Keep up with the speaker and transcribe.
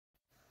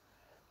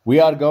We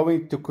are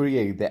going to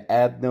create the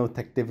EditNote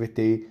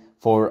activity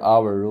for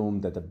our room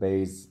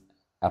database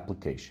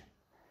application.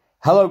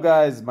 Hello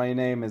guys, my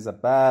name is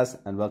Abbas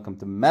and welcome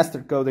to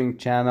Master Coding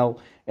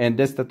channel. In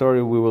this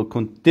tutorial we will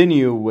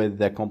continue with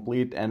the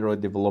complete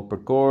Android developer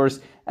course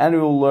and we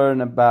will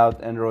learn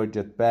about Android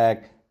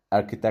Jetpack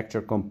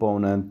architecture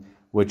component,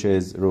 which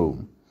is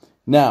room.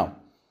 Now,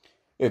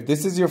 if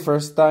this is your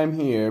first time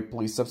here,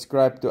 please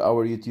subscribe to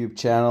our YouTube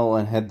channel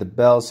and hit the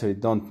bell so you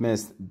don't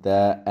miss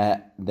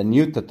the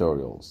new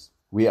tutorials.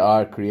 We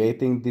are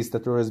creating these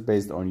tutorials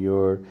based on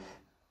your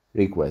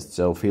requests,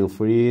 so feel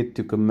free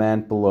to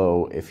comment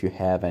below if you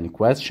have any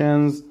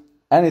questions,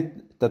 any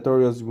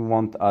tutorials you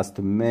want us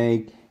to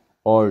make,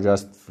 or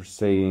just for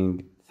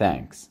saying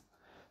thanks.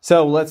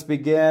 So let's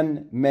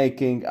begin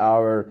making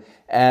our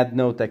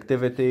EditNote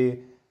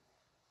activity.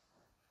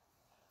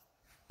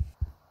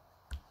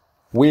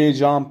 We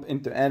jump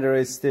into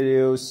Android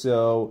Studio,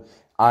 so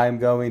I'm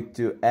going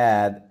to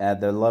add at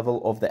the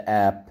level of the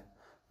app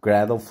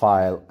Gradle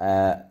file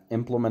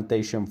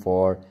implementation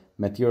for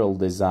material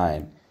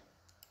design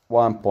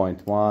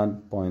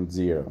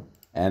 1.1.0,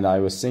 and I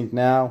will sync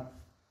now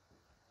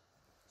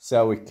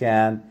so we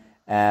can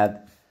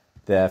add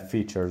the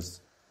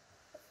features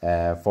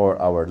for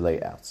our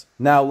layouts.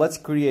 Now let's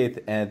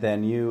create the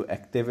new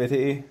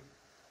activity,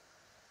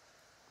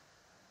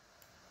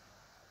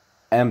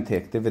 empty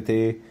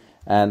activity,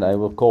 and I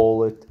will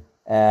call it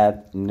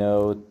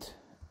EditNote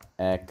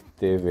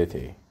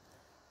activity.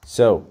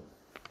 So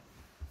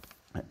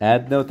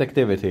EditNote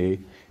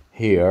activity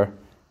here,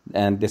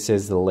 and this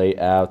is the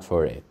layout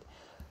for it.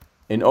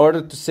 In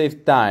order to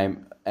save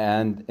time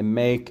and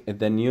make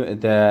the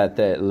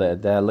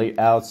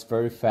layouts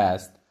very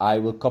fast, I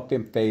will copy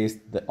and paste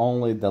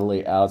only the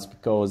layouts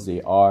because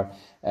they are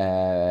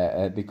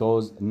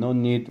because no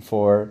need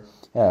for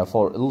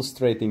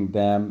illustrating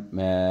them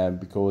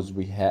because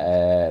we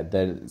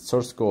the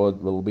source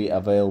code will be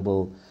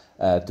available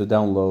to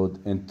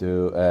download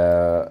into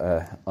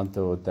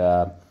onto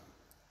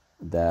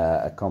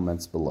the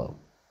comments below.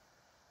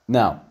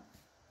 Now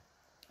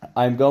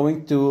I'm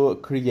going to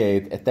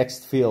create a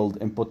text field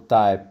input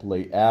type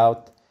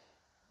layout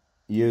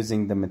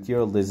using the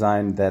material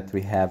design that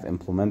we have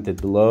implemented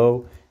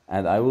below,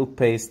 and I will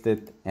paste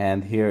it,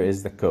 and here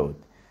is the code.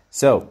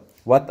 So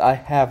what I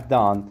have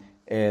done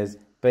is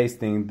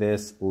pasting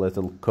this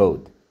little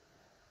code.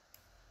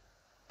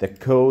 The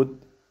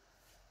code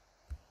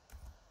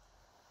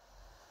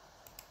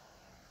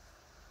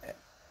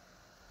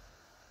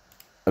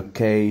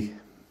okay,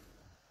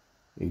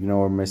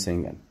 ignore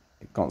missing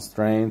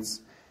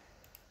constraints.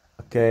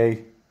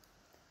 Okay,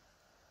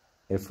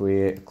 if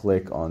we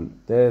click on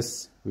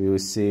this, we will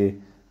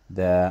see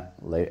the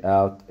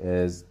layout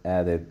is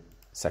added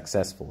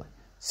successfully.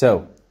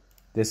 So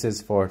this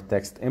is for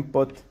text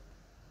input.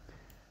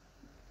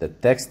 The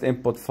text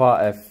input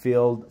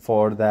field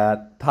for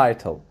the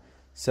title.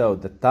 So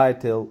the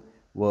title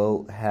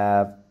will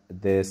have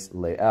this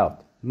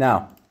layout.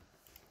 Now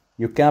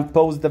you can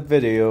pause the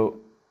video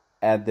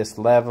at this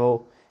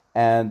level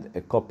and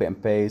copy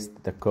and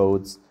paste the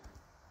codes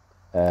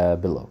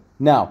below.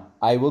 Now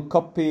I will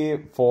copy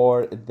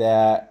for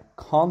the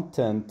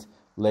content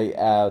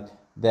layout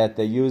that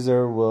the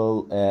user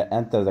will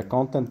enter the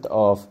content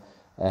of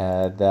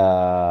the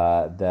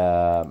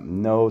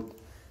note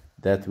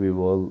that we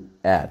will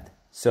add.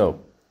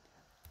 So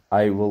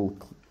I will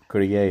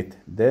create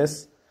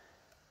this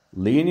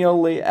linear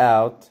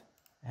layout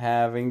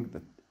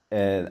having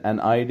an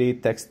ID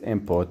text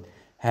input,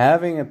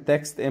 having a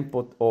text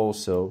input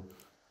also,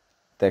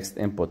 text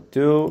input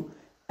 2,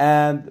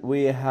 and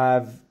we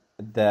have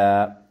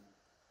the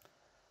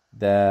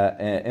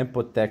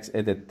input text,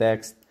 edit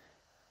text,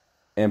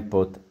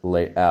 input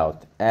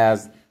layout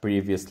as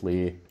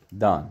previously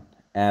done,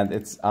 and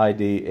its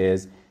ID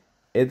is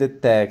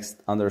edit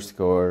text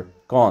underscore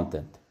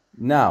content.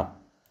 Now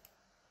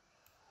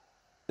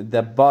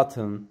the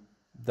bottom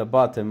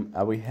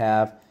we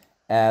have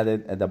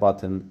added at the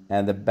bottom,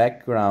 and the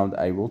background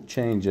I will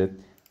change it,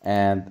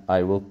 and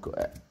I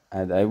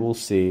will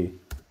see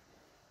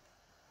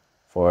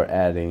for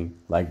adding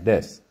like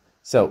this.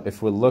 So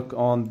if we look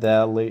on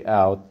the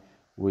layout,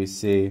 we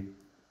see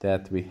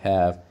that we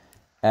have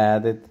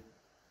added,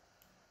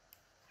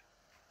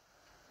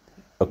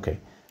 okay,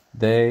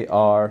 they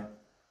are,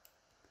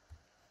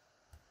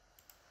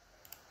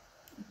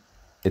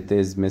 it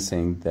is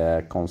missing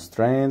the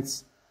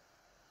constraints.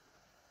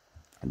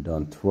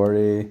 Don't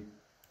worry,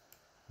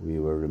 we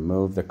will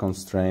remove the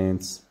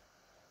constraints.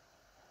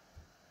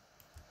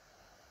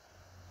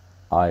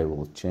 I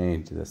will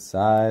change the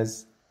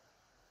size.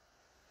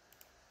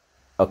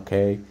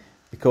 Okay,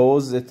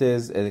 because it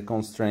is a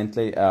constraint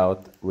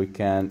layout, we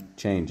can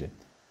change it.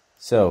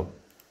 So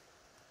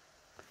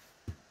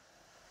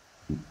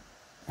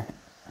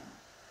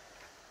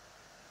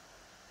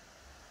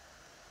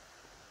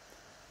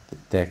the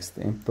text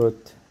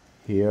input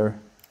here,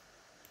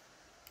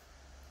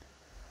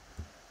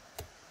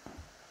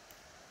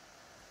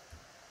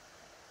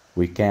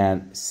 we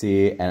can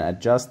see and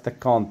adjust the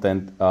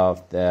content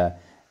of the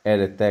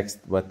edit text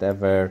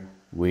whatever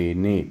we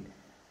need.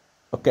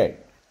 Okay,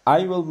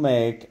 I will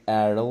make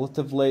a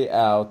relative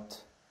layout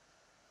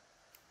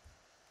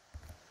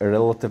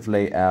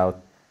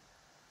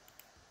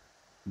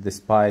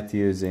despite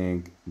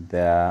using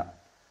the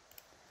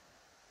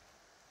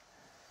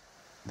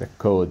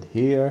code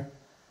here.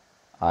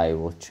 I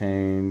will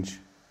change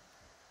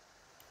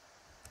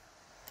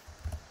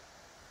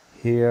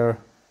here,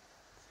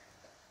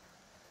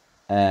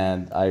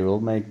 and I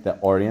will make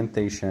the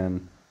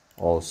orientation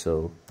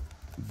also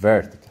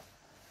vertical.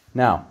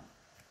 Now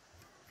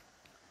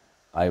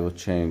I will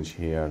change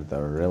here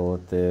the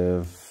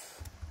relative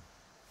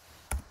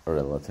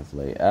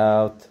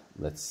layout.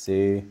 Let's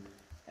see,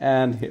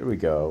 and here we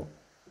go.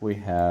 We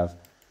have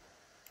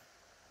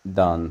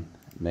done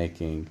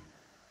making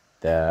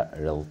the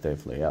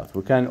relative layout.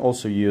 We can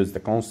also use the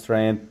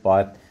constraint,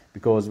 but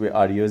because we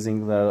are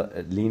using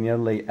the linear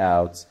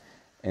layouts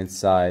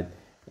inside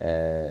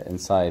the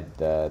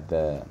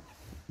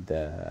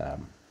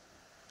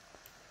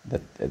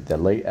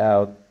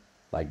layout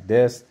like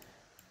this,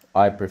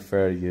 I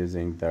prefer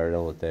using the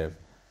relative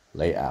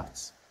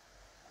layouts.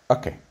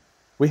 Okay,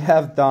 we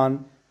have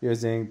done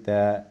using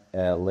the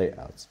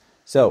layouts.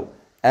 So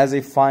as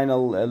a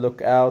final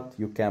lookout,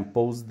 you can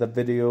pause the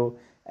video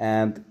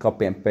and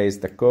copy and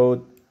paste the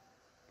code.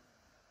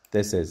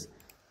 This is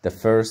the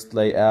first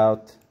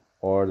layout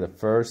or the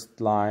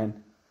first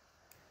line,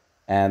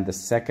 and the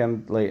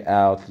second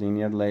layout,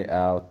 linear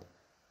layout,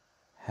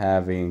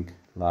 having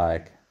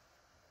like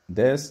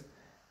this,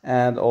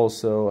 and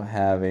also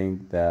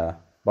having the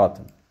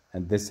bottom.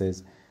 And this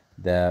is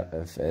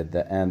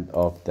the end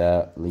of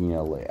the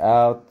linear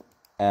layout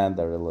and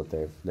the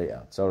relative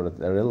layout. So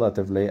the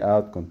relative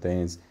layout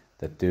contains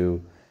the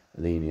two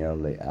linear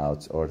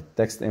layouts, or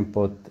text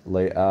input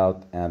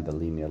layout and the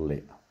linear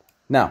layout.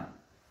 Now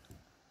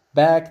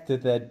back to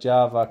the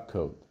Java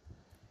code.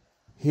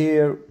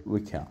 Here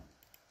we come.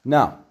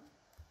 Now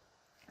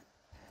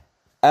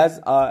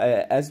as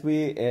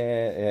we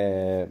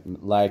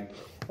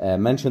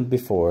mentioned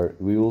before,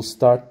 we will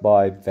start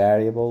by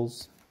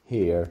variables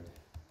here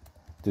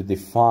to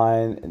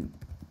define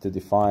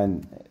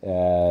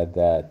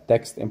the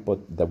text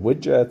input, the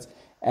widgets,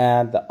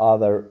 and the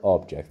other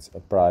objects. A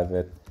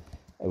private,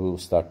 we will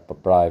start by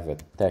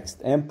private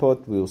text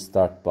input. We will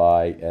start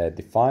by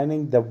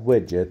defining the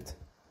widget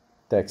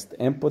text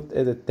input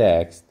edit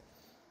text.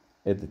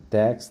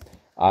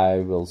 I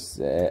will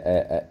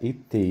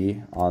et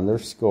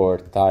underscore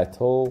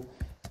title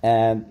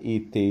and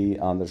et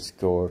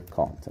underscore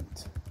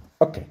content.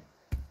 Okay,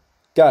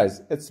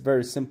 guys, it's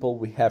very simple.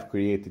 We have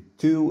created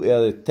two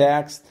edit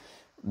text.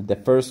 The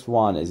first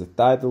one is a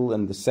title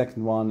and the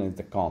second one is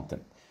the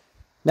content.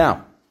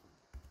 Now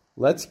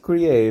let's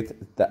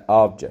create the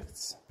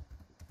objects.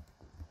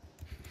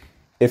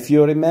 If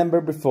you remember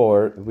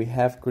before, we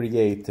have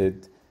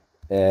created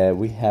a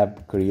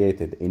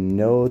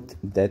Note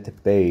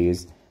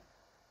database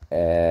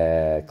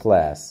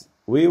class.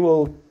 We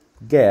will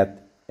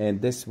get in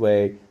this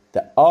way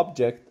the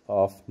object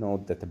of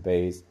Note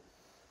database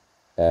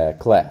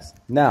class.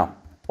 Now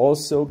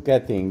also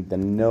getting the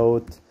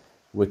Note,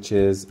 which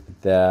is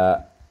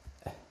the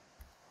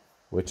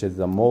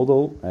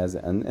model as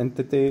an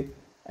entity,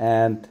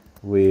 and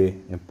we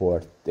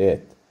import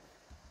it.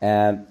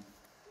 And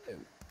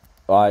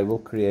I will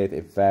create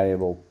a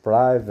variable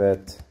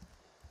private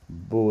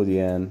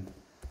boolean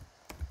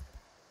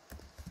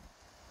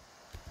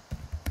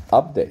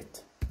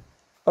update.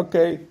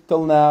 Okay,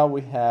 till now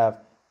we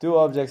have two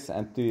objects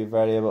and two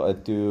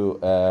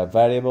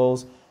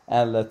variables,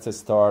 and let's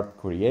start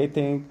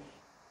creating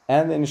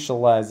and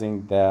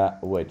initializing the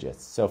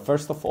widgets. So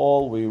first of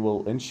all, we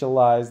will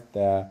initialize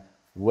the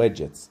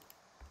widgets.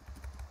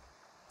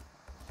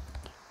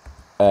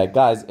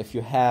 Guys, if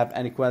you have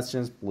any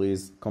questions,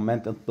 please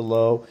comment it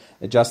below.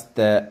 Just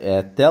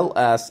tell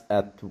us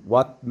at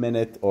what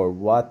minute or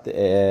what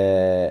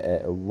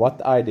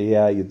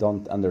idea you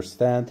don't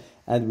understand,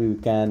 and we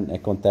can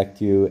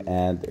contact you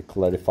and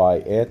clarify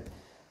it.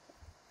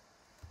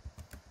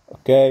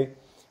 Okay,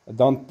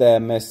 don't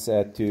miss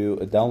to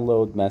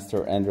download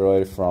Master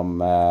Android from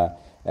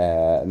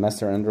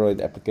Master Android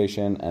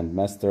application and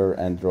Master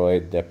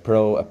Android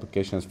Pro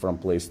applications from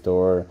Play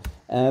Store,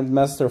 and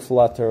Master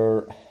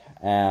Flutter.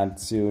 And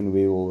soon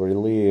we will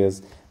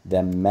release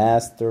the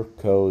master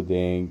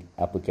coding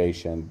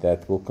application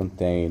that will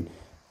contain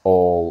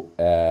all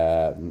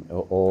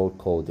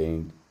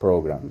coding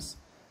programs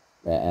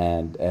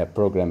and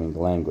programming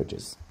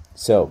languages.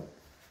 So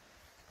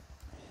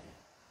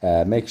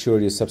make sure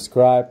you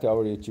subscribe to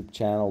our YouTube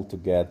channel to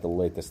get the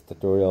latest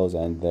tutorials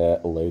and the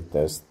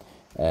latest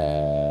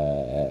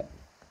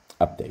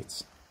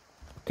updates.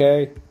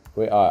 Okay,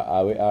 we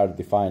are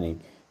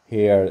defining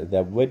here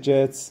the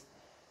widgets.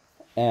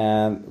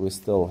 And we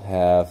still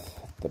have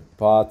the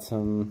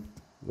bottom.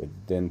 We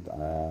didn't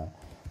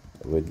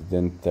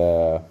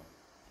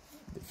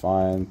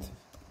define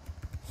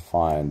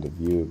find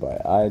view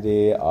by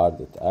ID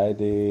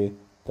r.id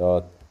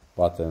dot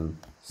button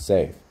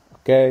save.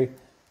 Okay,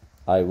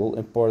 I will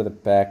import the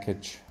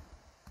package,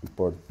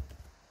 import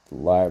the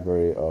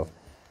library of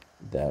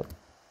the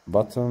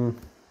button,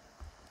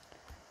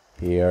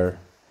 here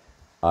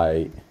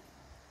I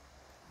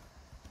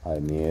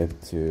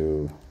need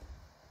to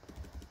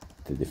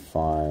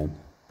define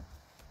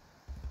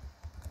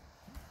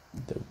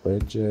the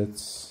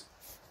widgets.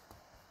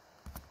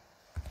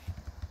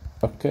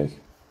 Okay,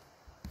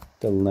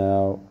 till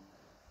now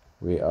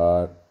we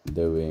are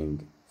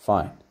doing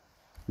fine.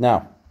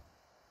 Now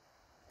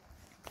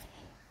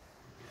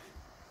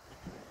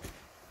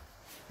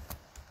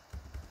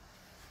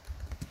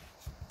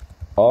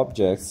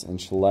objects,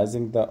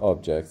 initializing the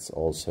objects.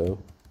 Also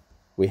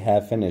we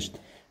have finished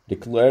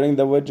declaring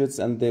the widgets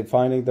and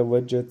defining the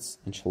widgets,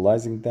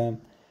 initializing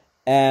them,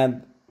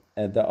 and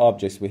the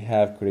objects we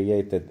have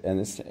created and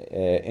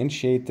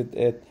initiated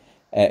it,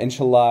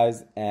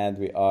 initialized, and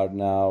we are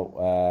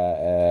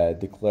now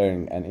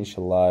declaring and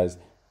initialize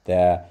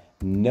the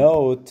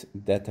node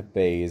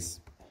database,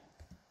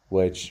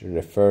 which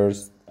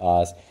refers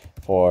us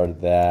for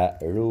the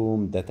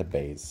room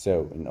database.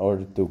 So in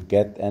order to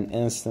get an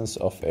instance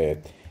of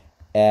it,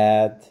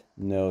 add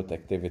node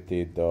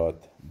activity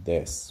dot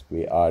this.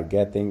 We are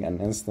getting an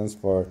instance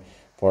for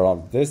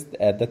this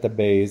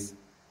database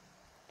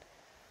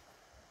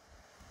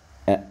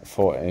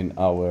for in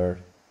our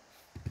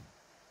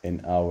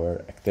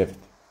activity.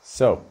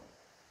 So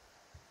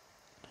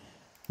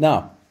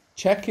now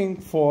checking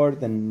for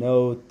the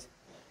node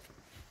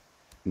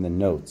in the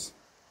nodes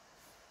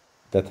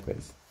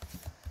database,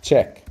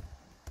 check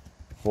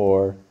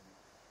for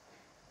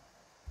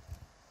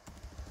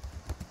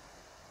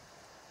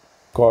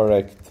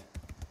correct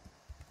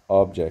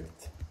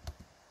object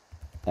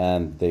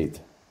and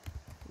data.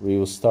 We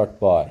will start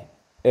by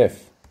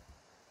if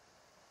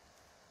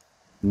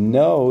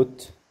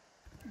node,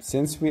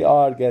 since we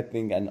are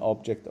getting an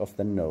object of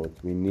the node,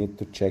 we need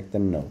to check the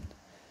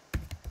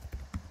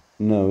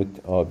node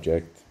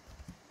object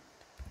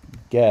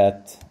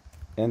get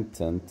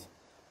intent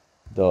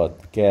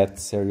dot get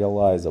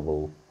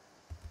serializable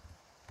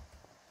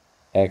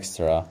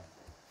extra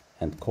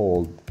and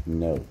called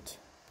node.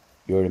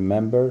 You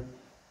remember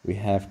we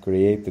have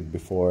created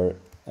before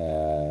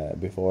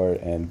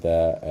in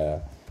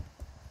the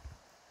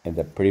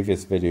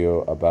previous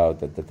video about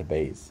the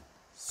database.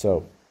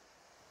 So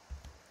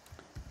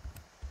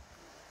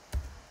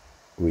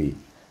we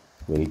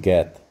will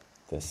get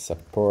the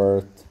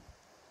support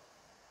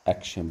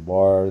action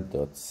bar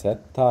dot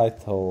set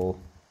title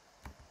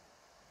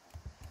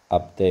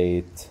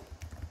update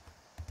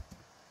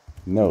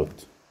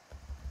node.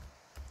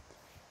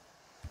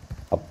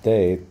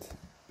 Update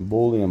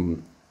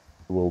boolean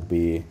will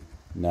be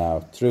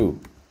now true.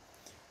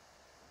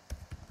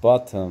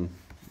 Bottom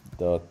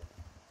dot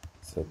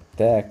set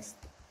text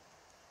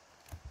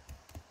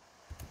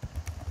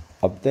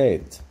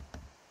update.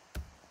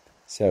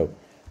 So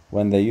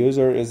when the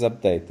user is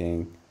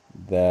updating,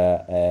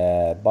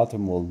 the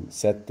bottom will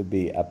set to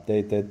be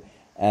updated,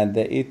 and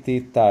the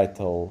et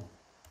title,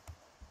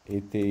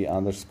 et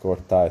underscore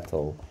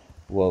title,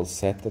 will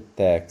set the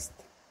text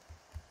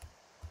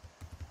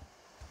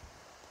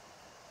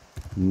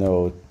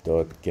node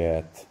dot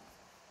get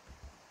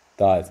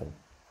title,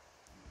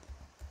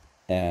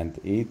 and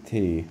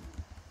et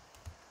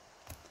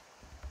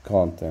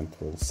content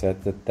will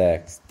set the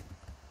text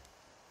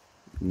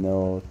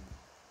node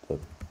dot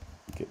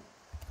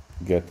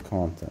get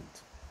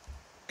content.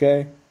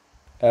 Okay,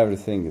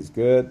 everything is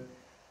good.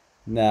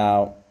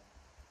 Now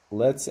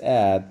let's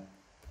add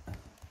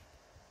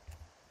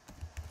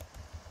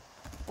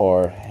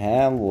or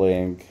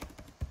handling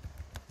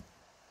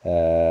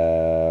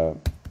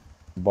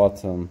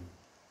bottom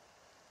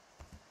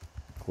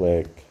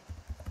click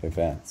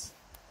events.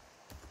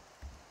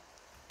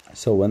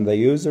 So when the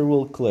user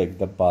will click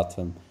the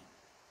button,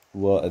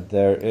 well,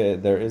 there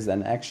is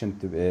an action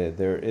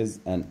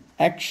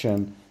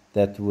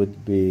that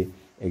would be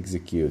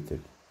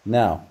executed.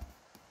 Now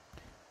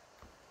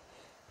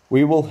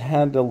we will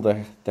handle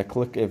the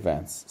click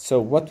events. So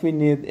what we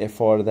need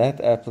for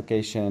that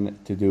application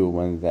to do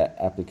when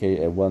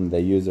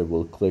the user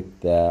will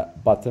click the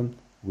button,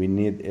 we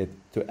need it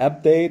to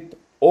update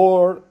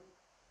or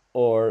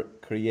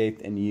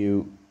create a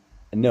new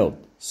node.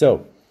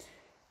 So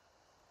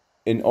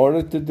in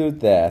order to do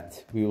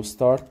that, we will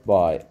start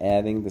by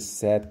adding the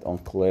set on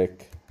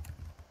click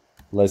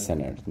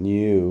listener,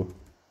 new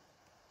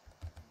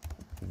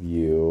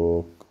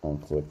view on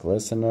click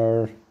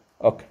listener.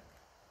 Okay.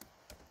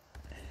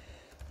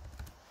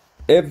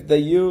 If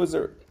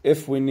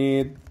we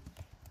need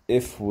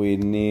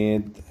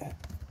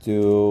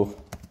to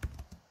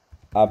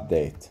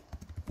update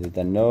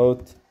the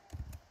node,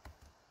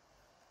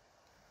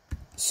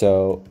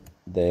 so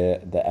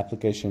the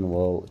application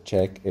will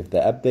check if the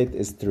update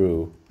is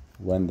true.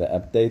 When the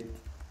update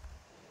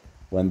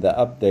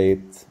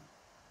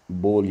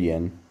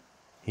boolean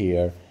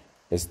here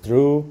is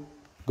true,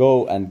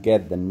 go and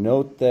get the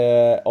node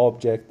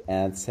object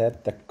and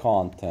set the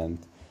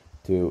content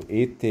to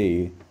et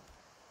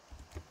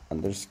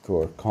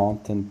underscore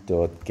content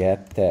dot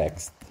get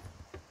text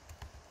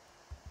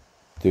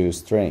to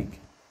string.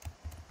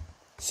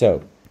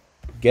 So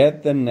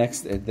get the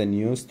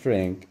new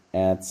string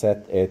and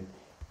set it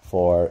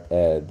for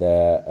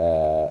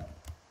the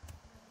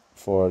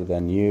for the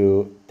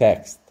new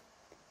text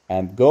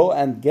and go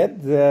and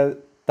get the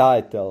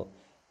title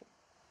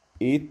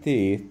et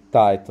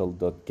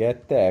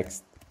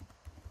title.getText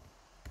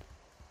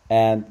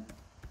and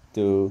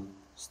to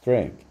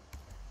string.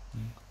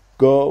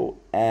 Go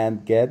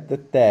and get the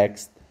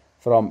text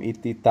from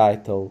et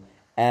title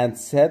and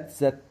set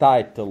the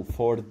title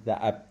for the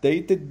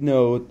updated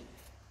node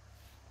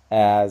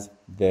as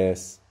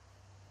this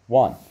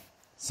one.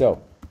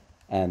 So,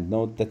 and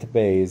node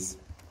database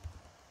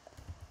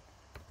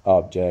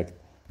object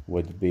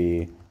would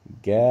be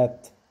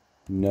get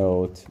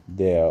node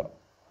there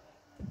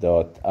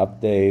dot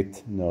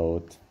update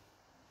node.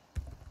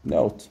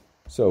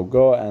 So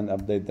go and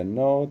update the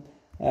node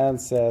and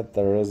set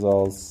the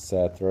results,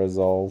 set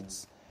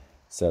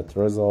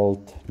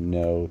result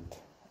node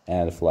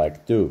and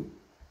flag 2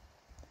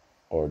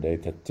 or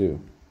data 2.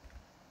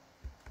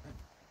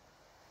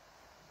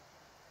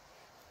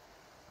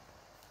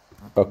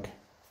 Okay,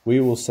 we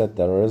will set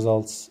the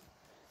results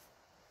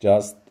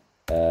just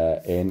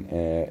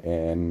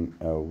in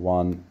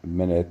 1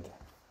 minute.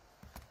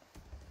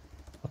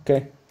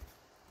 Okay.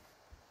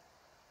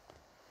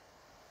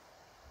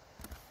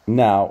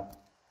 Now,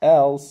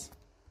 else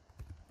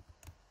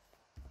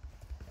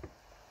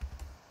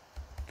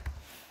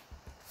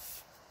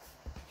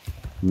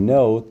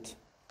note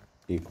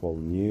equal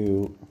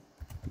new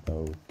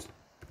note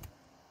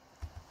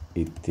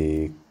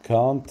et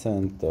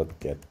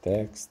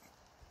content.getText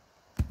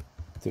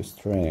to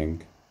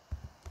string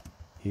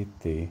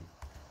et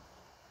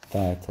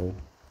title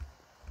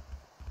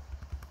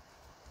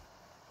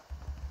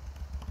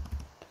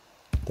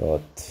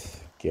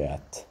dot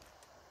get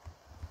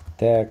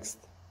text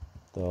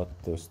dot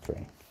to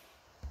string.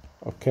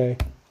 Okay,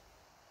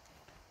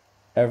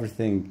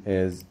 everything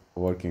is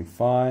working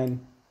fine,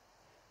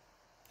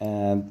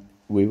 and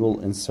we will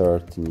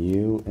insert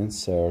new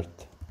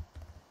insert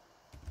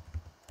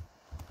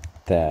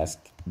task.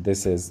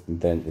 These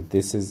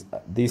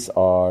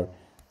are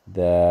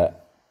the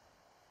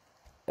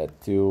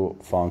two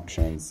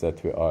functions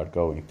that we are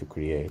going to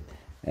create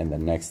in the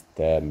next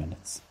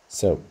minutes.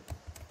 So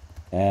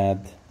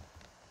add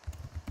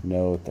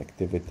node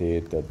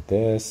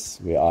activity.this,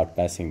 we are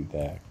passing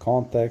the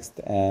context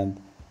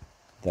and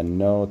the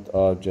node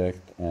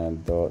object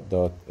and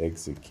dot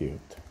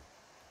execute.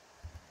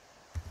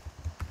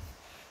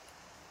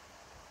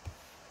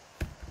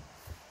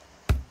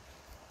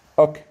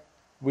 Okay,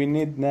 we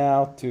need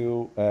now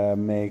to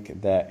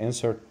make the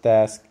insert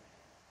task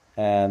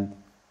and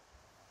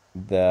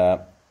the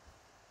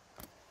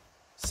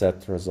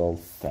set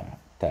result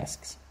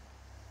tasks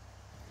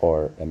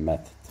or a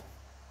method.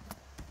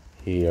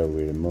 Here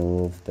we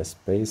remove the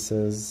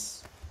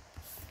spaces.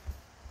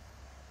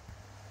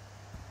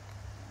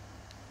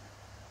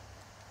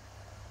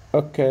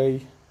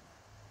 Okay,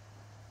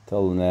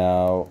 till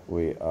now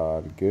we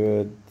are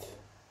good,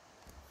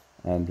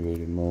 and we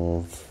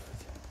remove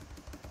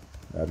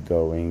that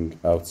going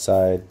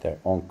outside the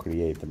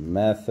onCreate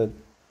method.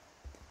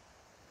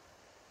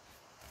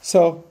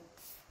 So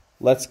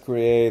let's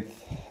create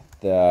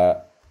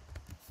the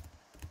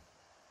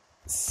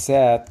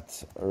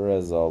set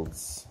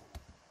results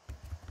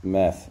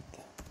method.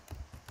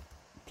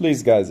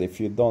 Please guys,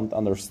 if you don't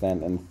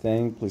understand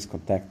anything, please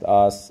contact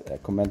us,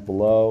 comment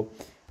below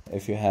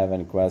if you have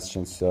any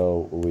questions,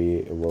 so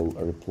we will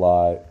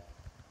reply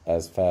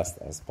as fast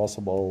as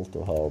possible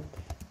to help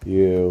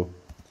you.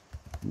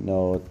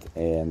 Node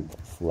and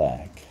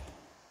flag.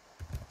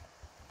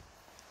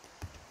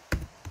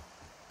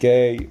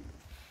 Okay,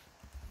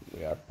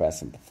 we are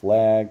passing the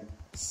flag,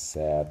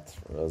 set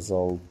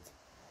result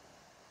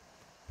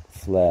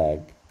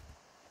flag.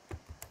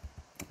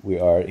 We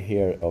are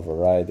here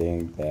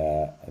overriding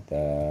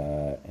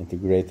the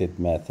integrated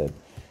method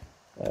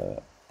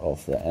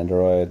of the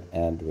Android,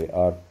 and we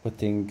are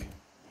putting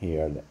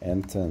here the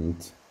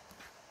intent.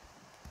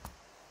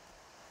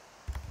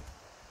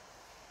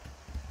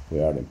 We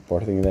are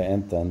importing the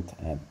intent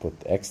and put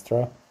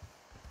extra,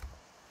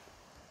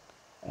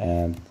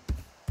 and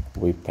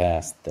we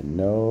pass the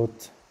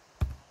node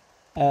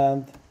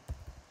and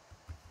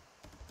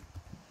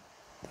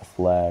the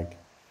flag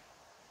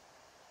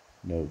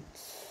node.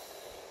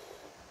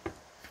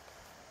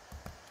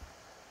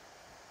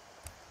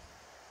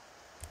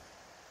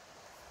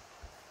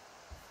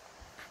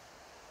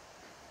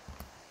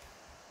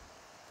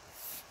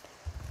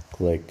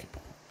 Click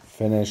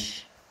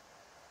finish.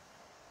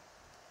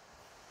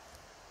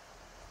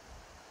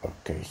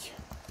 Okay,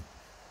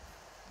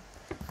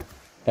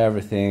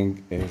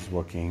 everything is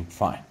working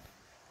fine.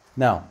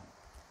 Now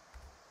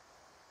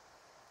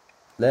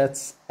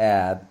let's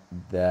add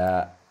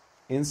the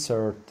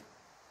insert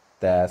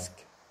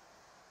task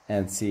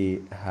and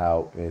see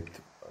how it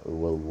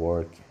will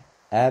work,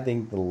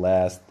 adding the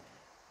last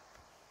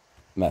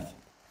method.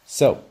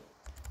 So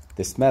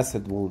this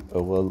method will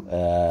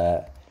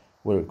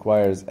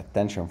requires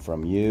attention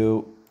from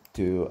you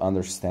to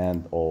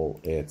understand all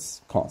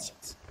its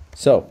concepts.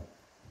 So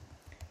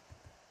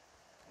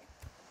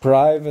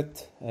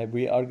private,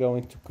 we are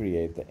going to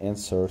create the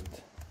insert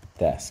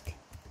task.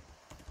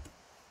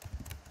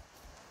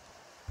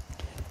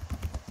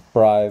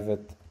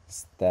 private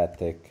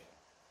static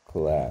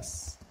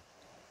class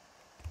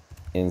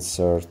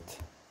insert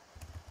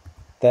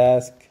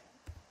task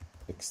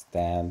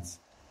extends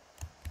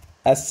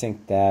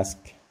async task.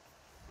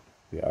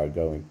 We are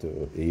going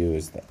to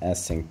use the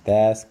async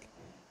task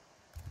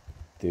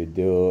to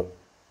do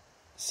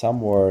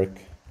some work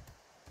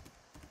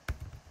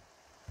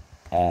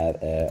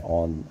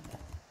on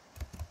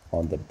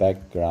the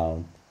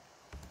background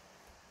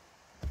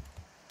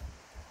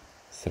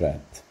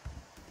thread.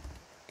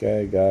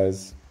 Okay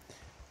guys,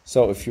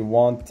 so if you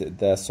want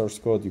the source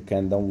code, you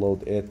can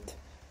download it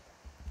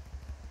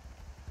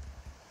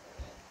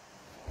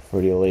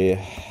freely.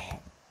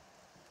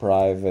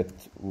 Private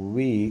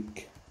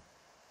weak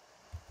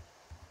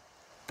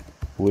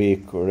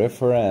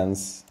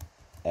reference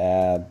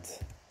add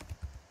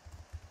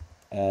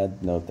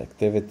node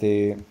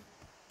activity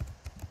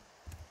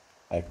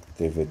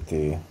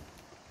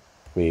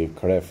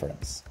weak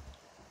reference,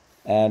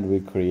 and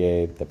we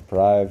create the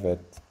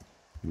private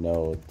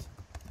node.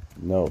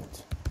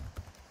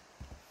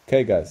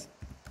 Okay guys,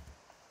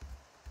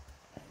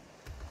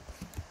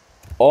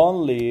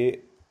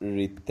 only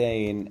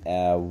retain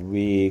a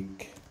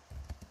weak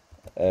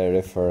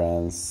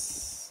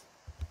reference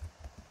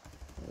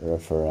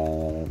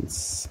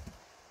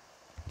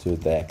to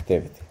the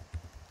activity.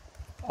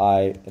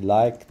 I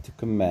like to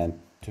comment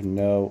to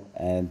know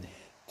and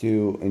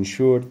to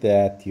ensure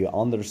that you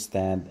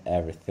understand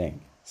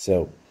everything.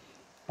 So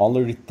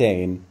only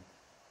retain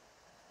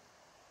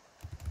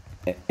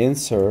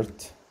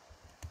insert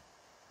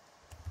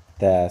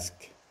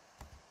task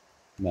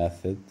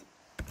method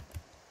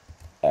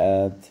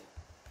add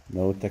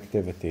node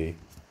activity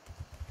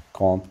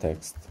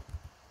context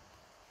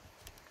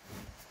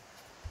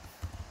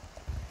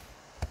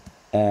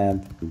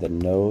and the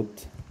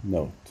node.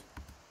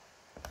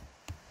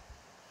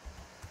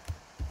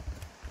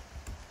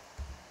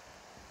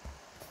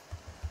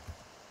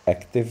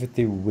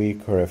 Activity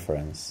weak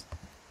reference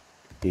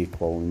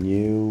equal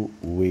new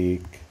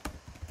weak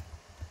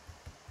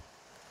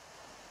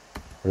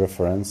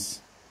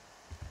reference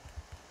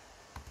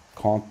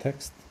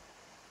context,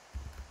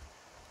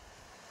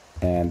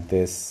 and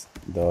this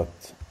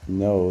dot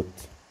node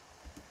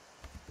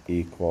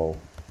equal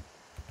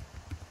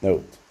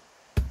node.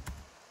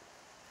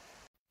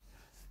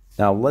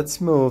 Now let's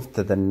move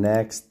to the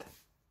next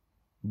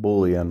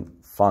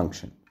Boolean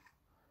function.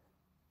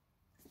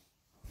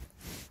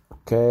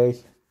 Okay,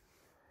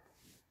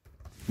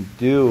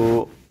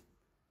 do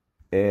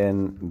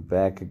in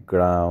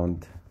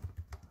background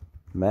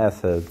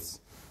methods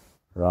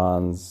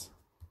runs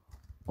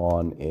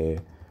on a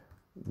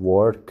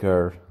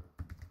worker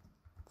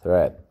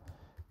thread.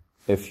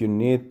 If you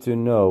need to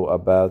know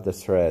about the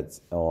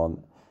threads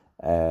on,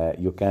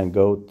 you can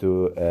go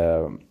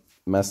to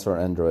Master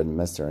Android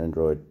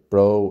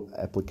Pro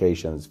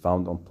applications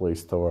found on Play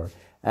Store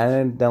and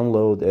then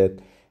download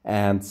it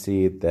and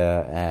see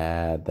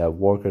the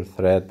worker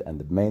thread and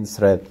the main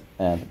thread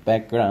and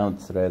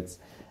background threads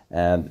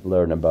and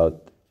learn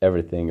about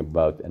everything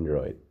about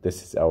Android.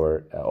 This is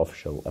our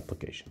official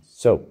application.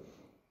 So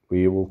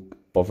we will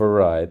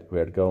override. We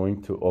are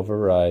going to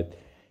override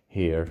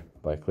here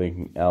by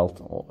clicking Alt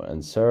or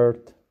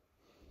Insert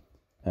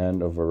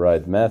and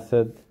override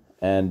method,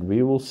 and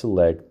we will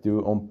select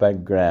do on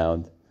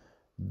background,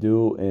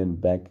 do in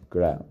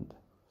background.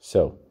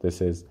 So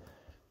this is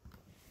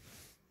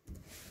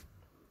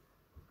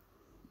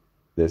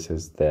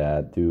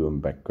the do in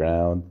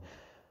background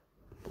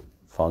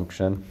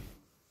function,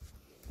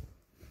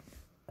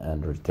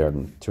 and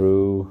return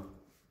true.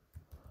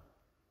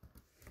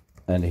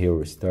 And here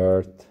we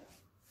start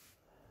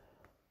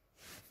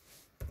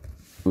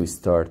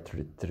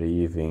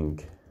retrieving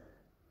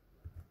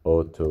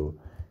auto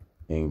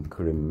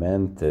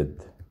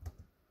incremented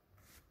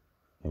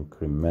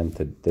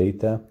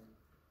data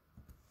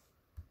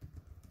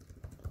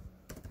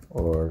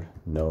or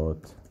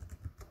node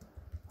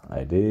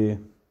ID,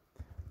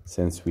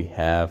 since we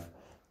have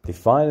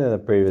defined in the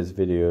previous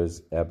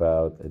videos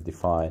about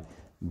define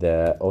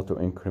the auto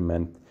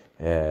increment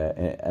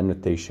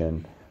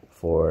annotation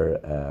for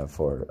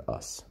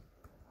us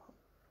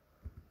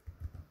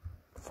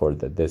for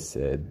this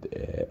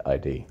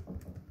ID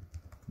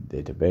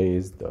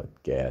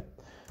database.get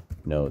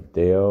node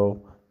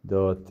deo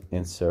dot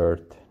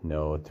insert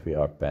node. We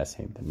are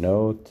passing the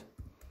node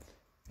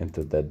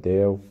into the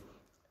deo,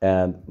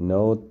 and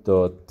node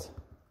dot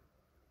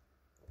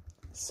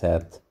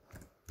set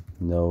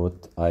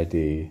node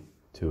ID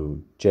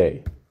to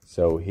J.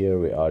 So here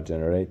we are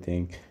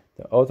generating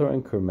the auto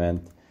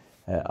increment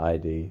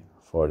ID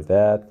for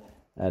that,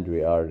 and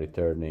we are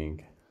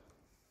returning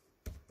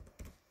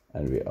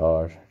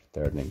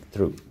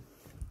true.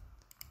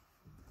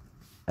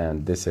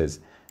 And this is,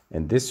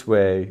 in this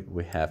way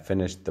we have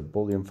finished the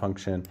Boolean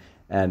function,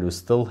 and we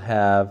still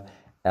have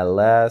a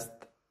last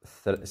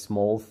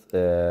small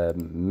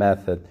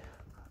method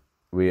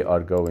we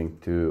are going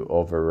to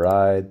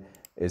override.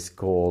 Is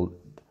called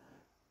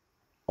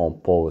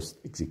on post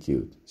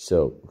execute.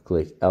 So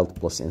click Alt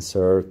plus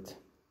insert,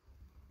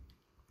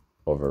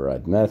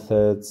 override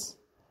methods,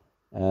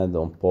 and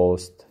on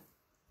post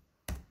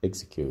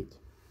execute.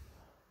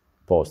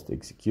 Post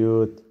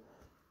execute,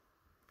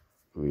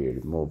 we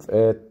remove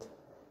it.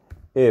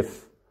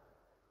 If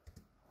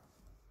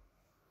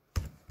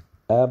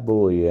a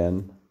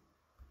boolean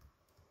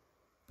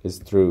is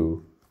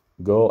true,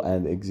 go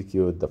and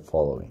execute the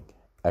following: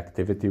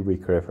 activity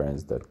weak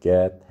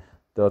reference.get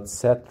dot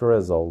set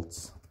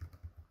results,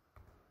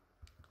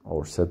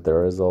 or set the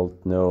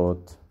result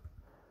node,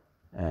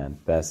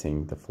 and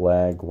passing the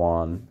flag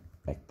 1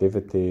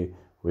 activity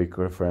weak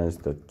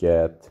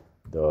reference.get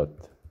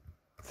dot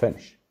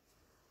finish.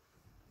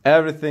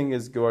 Everything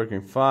is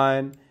working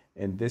fine.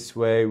 In this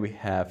way we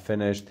have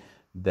finished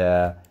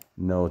the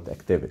node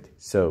activity.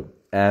 So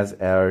as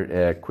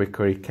our quick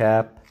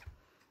recap,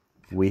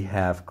 we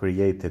have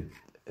created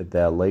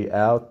the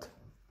layout,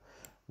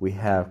 we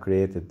have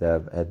created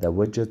the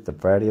widget, the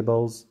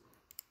variables,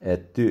 3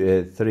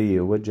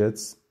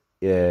 widgets,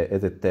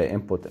 edit the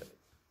input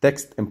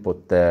text,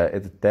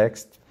 edit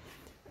text,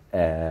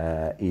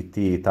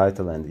 et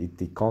title and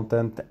et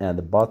content, and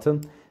the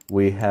button.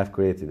 We have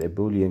created a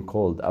boolean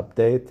called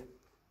update.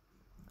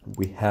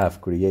 We have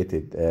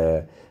created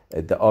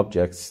the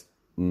objects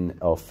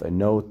of a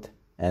node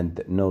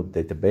and node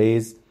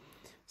database.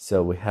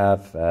 So we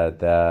have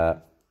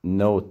the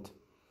node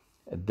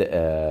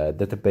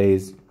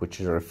database, which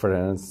is a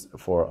reference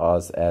for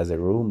us as a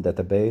room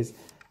database,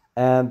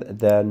 and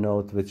the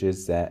node, which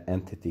is the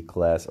entity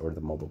class or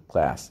the model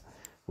class.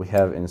 We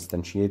have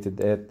instantiated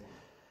it,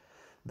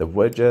 the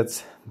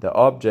widgets, the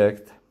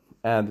object,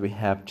 and we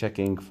have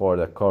checking for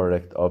the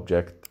correct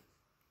object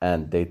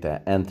and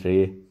data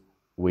entry.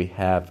 We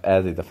have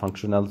added the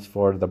functionals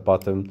for the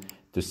button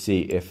to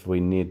see if we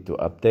need to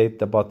update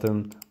the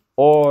button,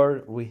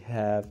 or we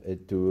have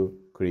to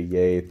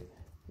create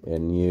a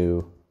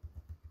new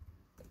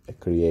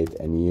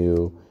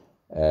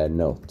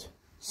node.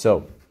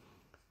 So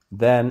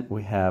then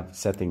we have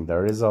setting the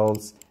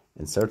results,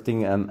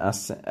 inserting an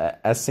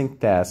async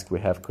task.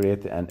 We have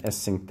created an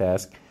async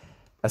task.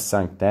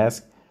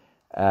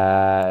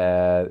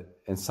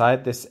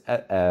 Inside this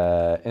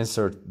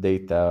insert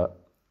data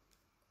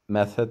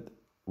method,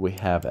 we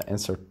have an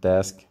insert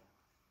task,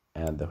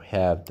 and we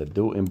have the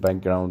do in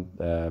background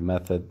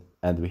method,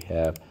 and we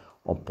have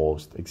on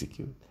post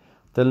execute.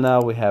 Till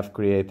now we have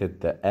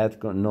created the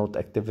add node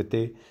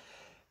activity.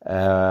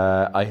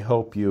 I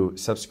hope you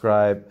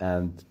subscribe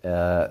and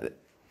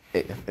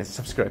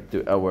subscribe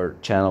to our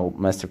channel,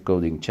 Master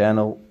Coding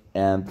channel,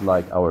 and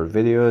like our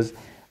videos,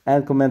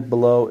 and comment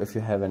below if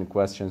you have any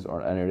questions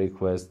or any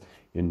requests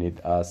you need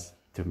us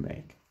to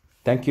make.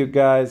 Thank you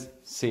guys.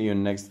 See you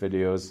in next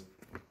videos.